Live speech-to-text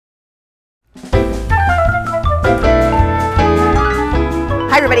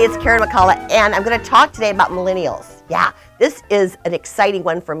everybody, it's Karen McCullough, and I'm going to talk today about millennials. Yeah, this is an exciting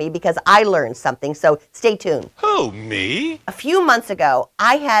one for me because I learned something, so stay tuned. Who, me? A few months ago,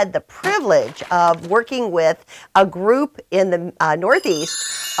 I had the privilege of working with a group in the Northeast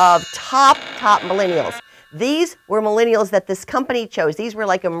of top millennials. These were millennials that this company chose. These were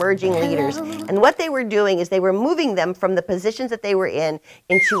like emerging leaders. And what they were doing is they were moving them from the positions that they were in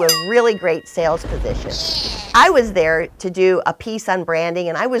into a really great sales position. I was there to do a piece on branding,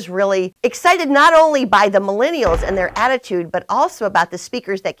 and I was really excited not only by the millennials and their attitude, but also about the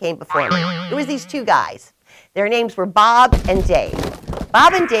speakers that came before me. It was these two guys. Their names were Bob and Dave.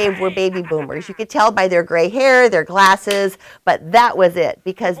 Bob and Dave were baby boomers. You could tell by their gray hair, their glasses, but that was it,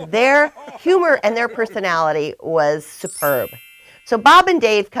 because their humor and their personality was superb. So Bob and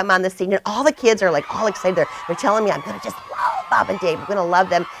Dave come on the scene, and all the kids are like all excited. They're telling me, I'm going to just love Bob and Dave. I'm going to love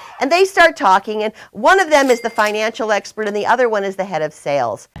them. And they start talking, and one of them is the financial expert, and the other one is the head of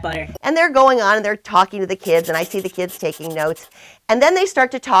sales. Butter. And they're going on, and they're talking to the kids, and I see the kids taking notes. And then they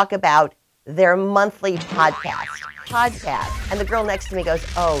start to talk about their monthly podcast. And the girl next to me goes,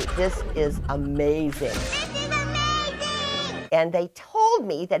 oh, this is amazing. This is amazing. And they told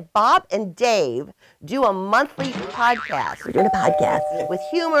me that Bob and Dave do a monthly podcast. They're doing a podcast with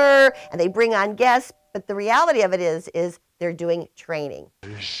humor, and they bring on guests. But the reality of it is they're doing training.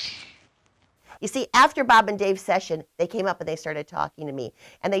 You see, after Bob and Dave's session, they came up and they started talking to me.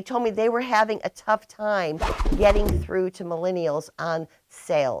 And they told me they were having a tough time getting through to millennials on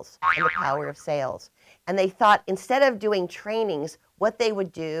sales and the power of sales. And they thought instead of doing trainings, what they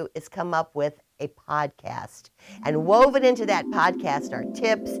would do is come up with a podcast. And woven into that podcast are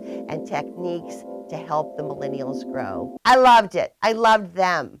tips and techniques to help the millennials grow. I loved it. I loved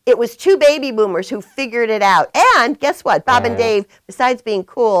them. It was two baby boomers who figured it out. And guess what? Bob and Dave, besides being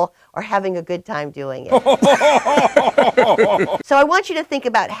cool, are having a good time doing it. So I want you to think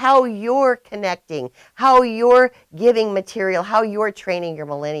about how you're connecting, how you're giving material, how you're training your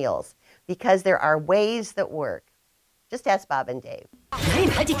millennials, because there are ways that work. Just ask Bob and Dave.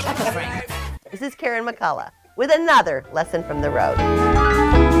 This is Karen McCullough with another lesson from the road.